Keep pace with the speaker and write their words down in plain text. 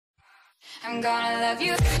I'm gonna love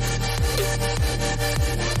you.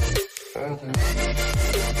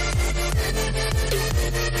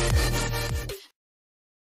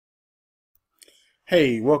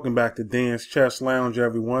 Hey, welcome back to Dan's Chess Lounge,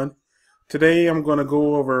 everyone. Today I'm going to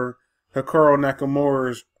go over Hikaru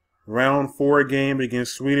Nakamura's round 4 game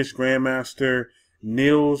against Swedish Grandmaster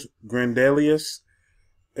Nils Grandelius.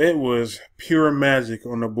 It was pure magic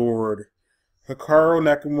on the board. Hikaru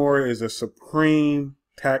Nakamura is a supreme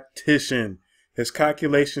tactician. His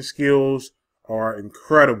calculation skills are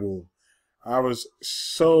incredible. I was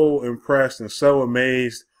so impressed and so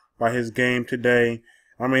amazed by his game today.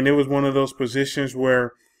 I mean, it was one of those positions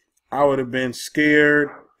where I would have been scared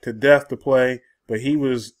to death to play, but he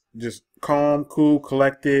was just calm, cool,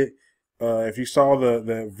 collected. If you saw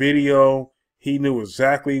the video, he knew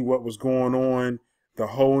exactly what was going on the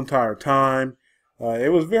whole entire time.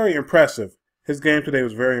 It was very impressive. His game today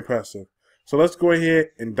was very impressive. So let's go ahead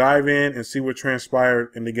and dive in and see what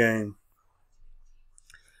transpired in the game.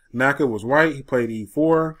 Naka was white. He played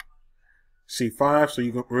e4, c5,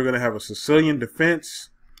 so we're going to have a Sicilian defense.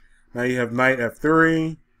 Now you have knight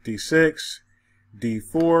f3, d6,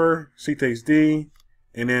 d4, c takes d,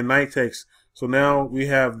 and then knight takes. So now we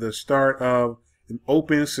have the start of an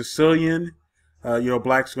open Sicilian.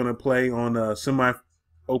 Black's going to play on a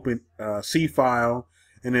semi-open c file,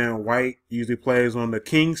 and then white usually plays on the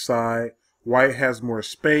king side. White has more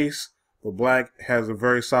space, but black has a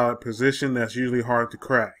very solid position that's usually hard to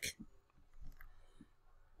crack.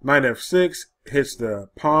 Knight f6 hits the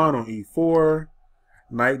pawn on e4.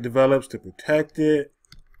 Knight develops to protect it.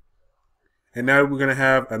 And now we're going to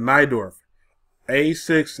have a Najdorf.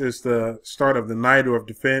 a6 is the start of the Najdorf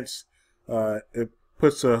defense. It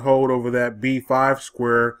puts a hold over that b5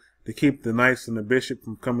 square to keep the knights and the bishop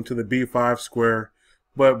from coming to the b5 square.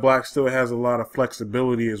 But black still has a lot of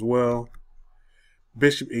flexibility as well.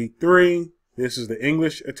 Bishop e3. This is the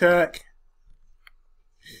English attack.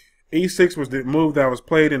 e6 was the move that was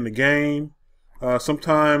played in the game.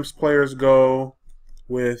 Sometimes players go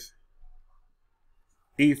with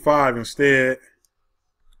e5 instead.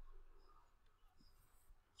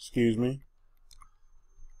 Excuse me.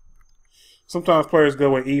 Sometimes players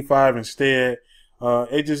go with e5 instead.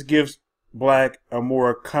 It just gives black a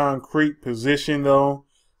more concrete position though.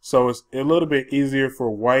 So it's a little bit easier for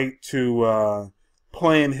white to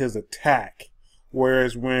plan his attack.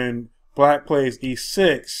 Whereas when black plays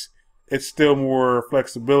e6, it's still more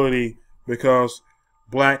flexibility because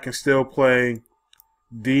black can still play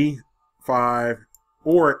d5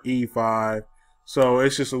 or e5, so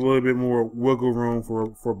it's just a little bit more wiggle room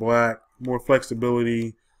for black, more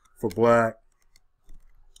flexibility for black.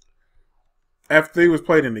 f3 was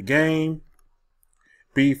played in the game.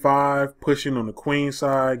 b5 pushing on the queen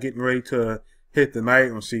side, getting ready to hit the knight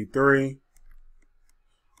on c3.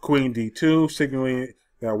 Queen d2 signaling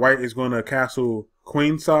that white is going to castle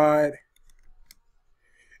queen side.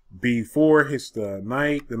 b4 hits the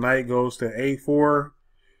knight goes to a4.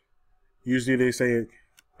 Usually they say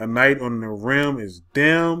a knight on the rim is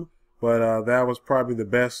dim, but that was probably the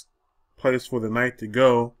best place for the knight to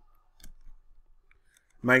go.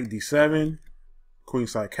 Knight d7,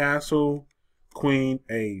 queenside castle, queen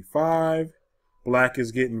a5. Black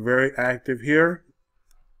is getting very active here.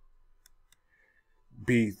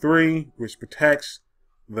 b3, which protects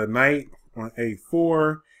the knight on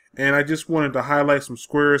a4. And I just wanted to highlight some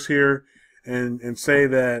squares here and say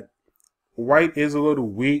that white is a little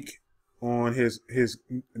weak on his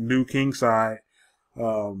new king side,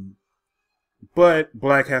 but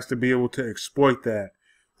black has to be able to exploit that.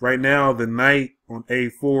 Right now the knight on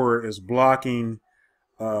a4 is blocking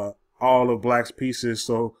all of black's pieces,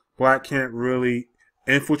 so black can't really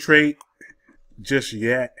infiltrate just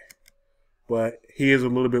yet, but he is a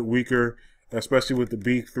little bit weaker, especially with the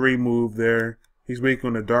b3 move there. He's weak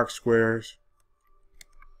on the dark squares.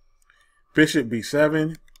 Bishop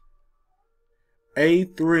b7.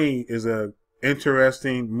 a3 is a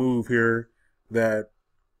interesting move here that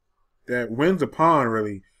wins a pawn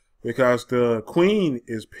really, because the queen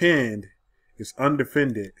is pinned, it's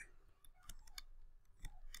undefended.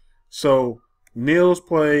 So Nils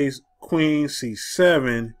plays queen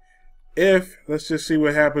c7. Let's just see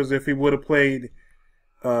what happens if he would have played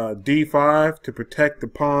d5 to protect the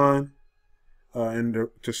pawn and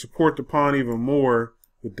to support the pawn even more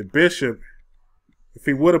with the bishop. If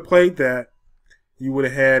he would have played that, you would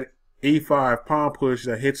have had e5 pawn push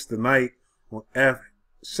that hits the knight on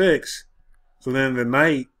f6. So then the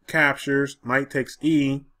knight captures, knight takes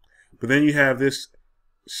e, but then you have this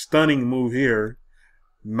stunning move here.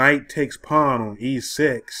 Knight takes pawn on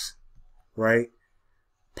e6, right?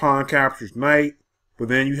 Pawn captures knight, but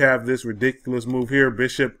then you have this ridiculous move here,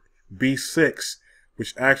 bishop b6,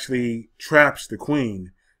 which actually traps the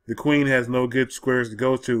queen. The queen has no good squares to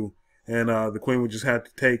go to, and the queen would just have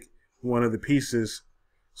to take one of the pieces.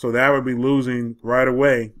 So that would be losing right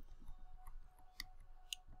away.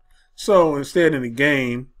 So instead in the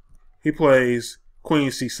game, he plays queen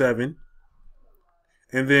c7.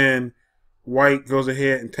 And then white goes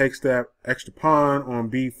ahead and takes that extra pawn on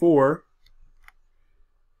b4.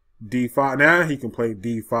 d5. Now he can play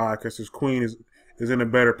d5 because his queen is in a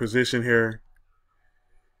better position here.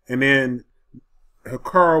 And then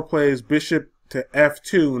Hikaru plays bishop to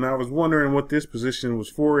f2. And I was wondering what this position was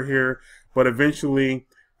for here. But eventually,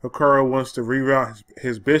 Hikaru wants to reroute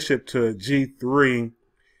his bishop to g3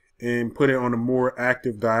 and put it on a more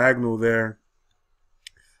active diagonal there.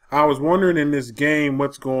 I was wondering in this game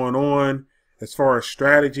what's going on as far as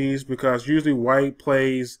strategies, because usually white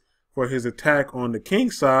plays for his attack on the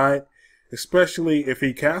king side, especially if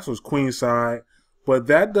he castles queen side, but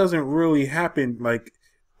that doesn't really happen like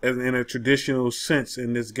in a traditional sense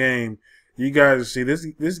in this game. You guys see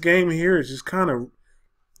this game here is just kind of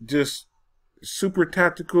just super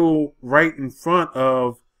tactical right in front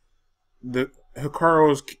of the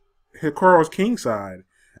Hikaru's king side.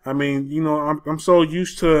 I mean, you know, I'm so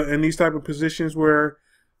used to in these type of positions where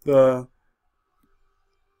the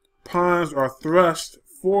pawns are thrust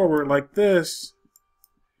forward like this,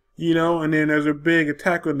 you know, and then there's a big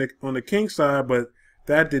attack on the king side, but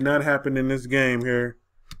that did not happen in this game here.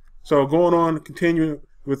 So going on, continue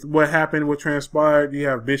with what happened, what transpired. You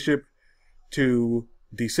have bishop to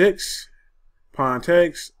d6, pawn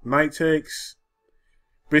takes, knight takes,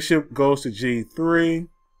 bishop goes to g3.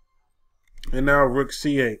 And now rook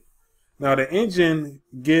c8. Now the engine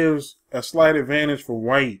gives a slight advantage for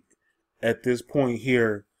white at this point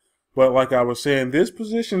here. But like I was saying, this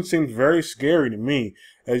position seems very scary to me.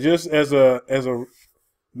 And just as a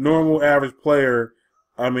normal average player,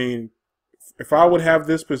 I mean, if I would have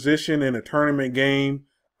this position in a tournament game,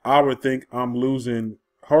 I would think I'm losing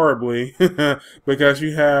horribly because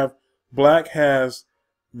you have black has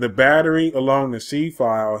the battery along the c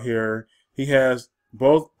file here. He has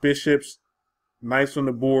both bishops, knights on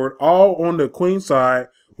the board, all on the queen side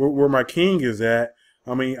where my king is at.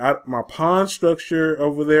 I mean, my pawn structure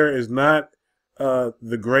over there is not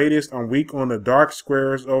the greatest. I'm weak on the dark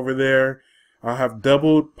squares over there. I have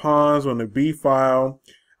doubled pawns on the b file.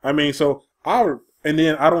 I mean, so and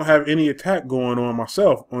then I don't have any attack going on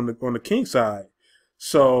myself on the king side.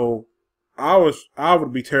 So I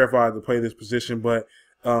would be terrified to play this position, but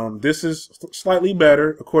this is slightly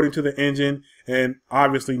better according to the engine, and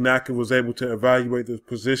obviously Naka was able to evaluate the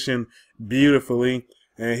position beautifully,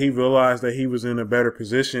 and he realized that he was in a better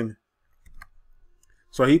position.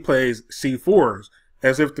 So he plays c4,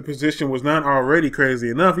 as if the position was not already crazy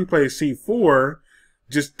enough. He plays c4,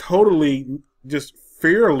 just totally just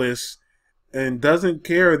fearless, and doesn't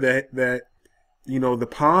care that you know the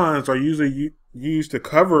pawns are usually used to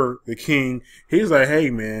cover the king. He's like,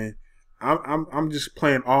 hey man, I'm just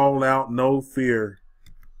playing all out, no fear.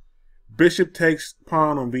 Bishop takes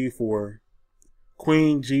pawn on b4.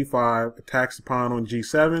 Queen g5 attacks the pawn on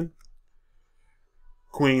g7.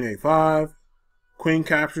 Queen a5. Queen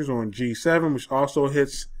captures on g7, which also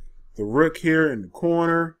hits the rook here in the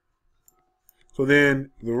corner. So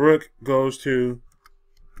then the rook goes to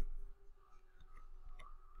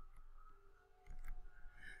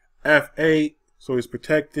f8, so he's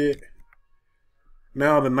protected.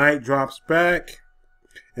 Now the knight drops back.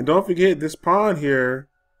 And don't forget, this pawn here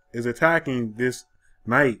is attacking this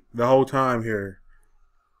knight the whole time here.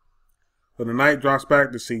 So the knight drops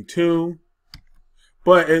back to c2.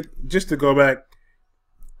 But just to go back,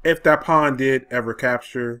 if that pawn did ever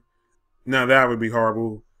capture, now that would be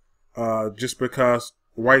horrible. Just because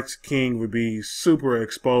white's king would be super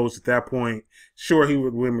exposed at that point. Sure, he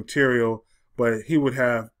would win material, but he would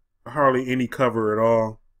have hardly any cover at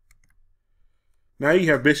all. Now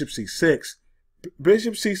you have bishop c6.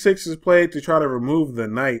 Bishop c6 is played to try to remove the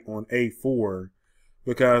knight on a4,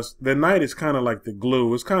 because the knight is kind of like the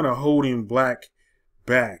glue. It's kind of holding black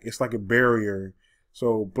back. It's like a barrier.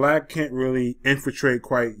 So black can't really infiltrate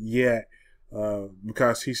quite yet,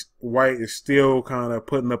 because white is still kind of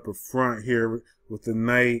putting up a front here with the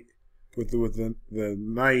knight, with the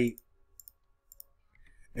knight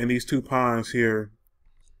and these two pawns here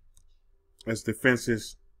as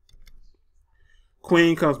defenses.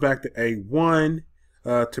 Queen comes back to a1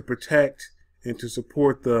 to protect and to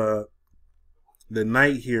support the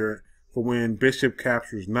knight here for when bishop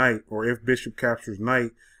captures knight, or if bishop captures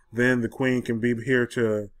knight, then the queen can be here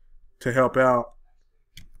to help out.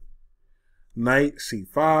 Knight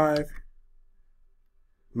c5,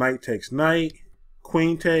 knight takes knight,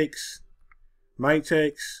 queen takes, knight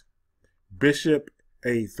takes, bishop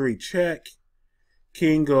a3 check.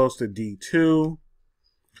 King goes to d2.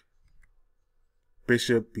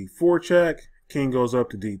 Bishop b4 check. King goes up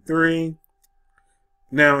to d3.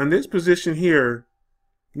 Now in this position here,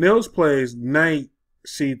 Nils plays knight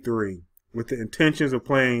c3 with the intentions of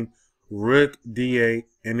playing rook d8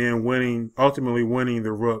 and then ultimately winning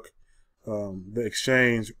the rook, the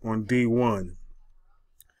exchange on d1.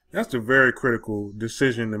 That's a very critical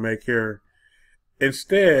decision to make here.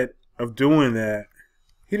 Instead of doing that,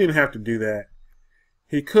 he didn't have to do that.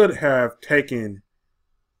 He could have taken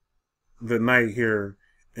the knight here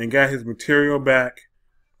and got his material back.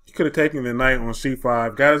 He could have taken the knight on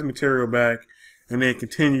c5, got his material back, and then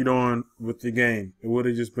continued on with the game. It would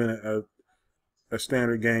have just been a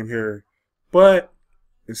standard game here. But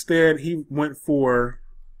instead, he went for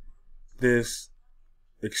this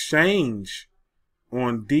exchange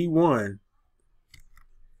on d1.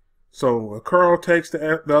 So Hikaru takes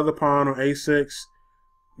the other pawn on a6.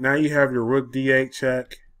 Now you have your rook d8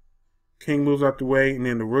 check. King moves out the way, and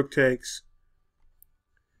then the rook takes.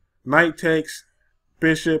 Knight takes,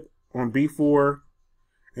 bishop on b4,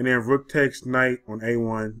 and then rook takes knight on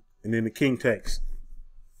a1, and then the king takes.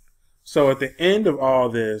 So at the end of all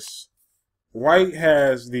this, white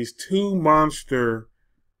has these two monster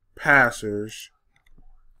passers,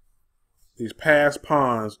 these passed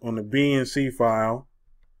pawns on the B and C file,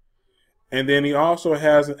 and then he also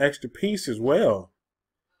has an extra piece as well.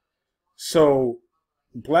 So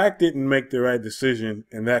black didn't make the right decision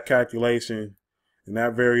in that calculation and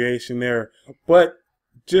that variation there. But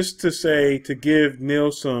just to say, to give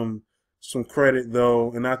Nils some credit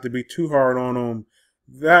though, and not to be too hard on him,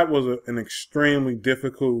 that was an extremely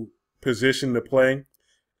difficult position to play.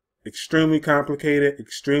 Extremely complicated,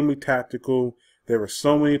 extremely tactical. There were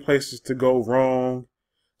so many places to go wrong.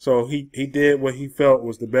 So he did what he felt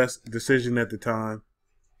was the best decision at the time.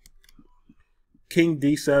 King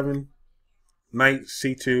d7, knight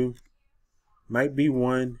c2, knight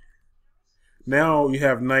b1. Now you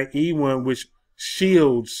have knight e1, which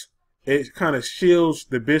shields, it kind of shields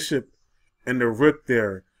the bishop and the rook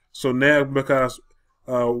there. So now because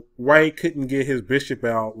white couldn't get his bishop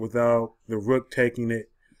out without the rook taking it,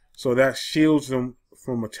 so that shields them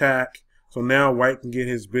from attack. So now white can get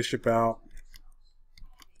his bishop out.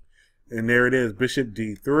 And there it is, bishop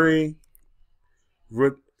d3,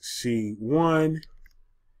 rook c1,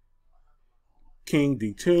 king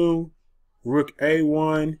d2, rook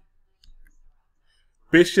a1.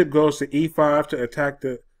 Bishop goes to e5 to attack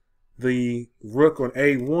the rook on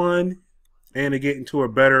a1 and to get into a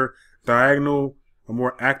better diagonal, a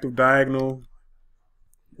more active diagonal.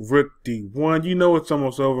 Rook d1. You know it's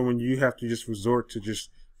almost over when you have to just resort to just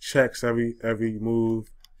checks every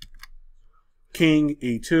move. King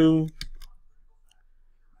e2,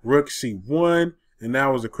 rook c1, and that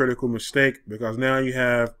was a critical mistake because now you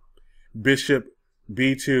have bishop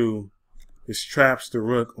b2. This traps the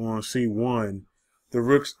rook on c1. The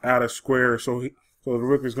rook's out of square, so the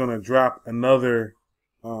rook is going to drop another.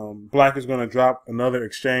 Black is going to drop another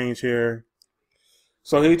exchange here.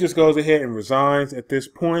 So he just goes ahead and resigns at this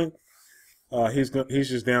point. He's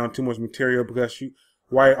just down too much material because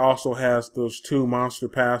white also has those two monster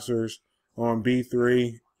passers on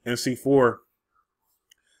b3 and c4.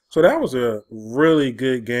 So that was a really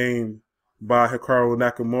good game by Hikaru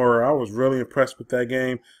Nakamura. I was really impressed with that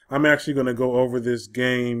game. I'm actually going to go over this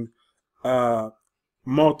game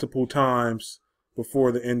multiple times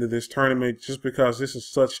before the end of this tournament just because this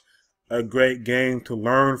is such a great game to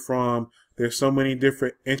learn from. There's so many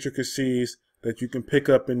different intricacies that you can pick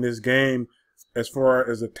up in this game as far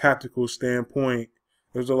as a tactical standpoint.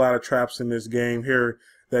 There's a lot of traps in this game here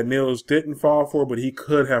that Nils didn't fall for, but he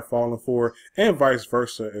could have fallen for, and vice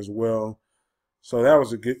versa as well. So that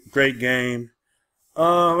was a great game.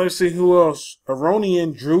 Let's see who else.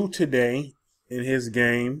 Aronian drew today in his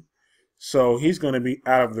game, so he's going to be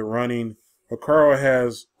out of the running. Hikaru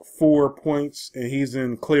has 4 points, and he's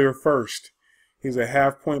in clear first. He's a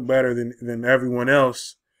half point better than everyone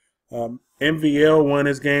else. MVL won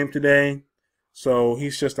his game today, so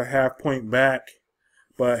he's just a half point back.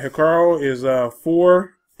 But Hikaru is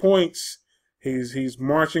 4 points. He's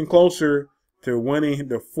marching closer to winning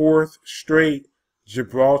the 4th straight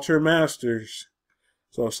Gibraltar Masters.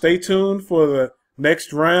 So stay tuned for the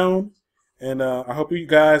next round, and I hope you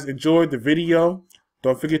guys enjoyed the video.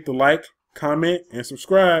 Don't forget to like, comment, and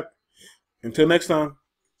subscribe. Until next time.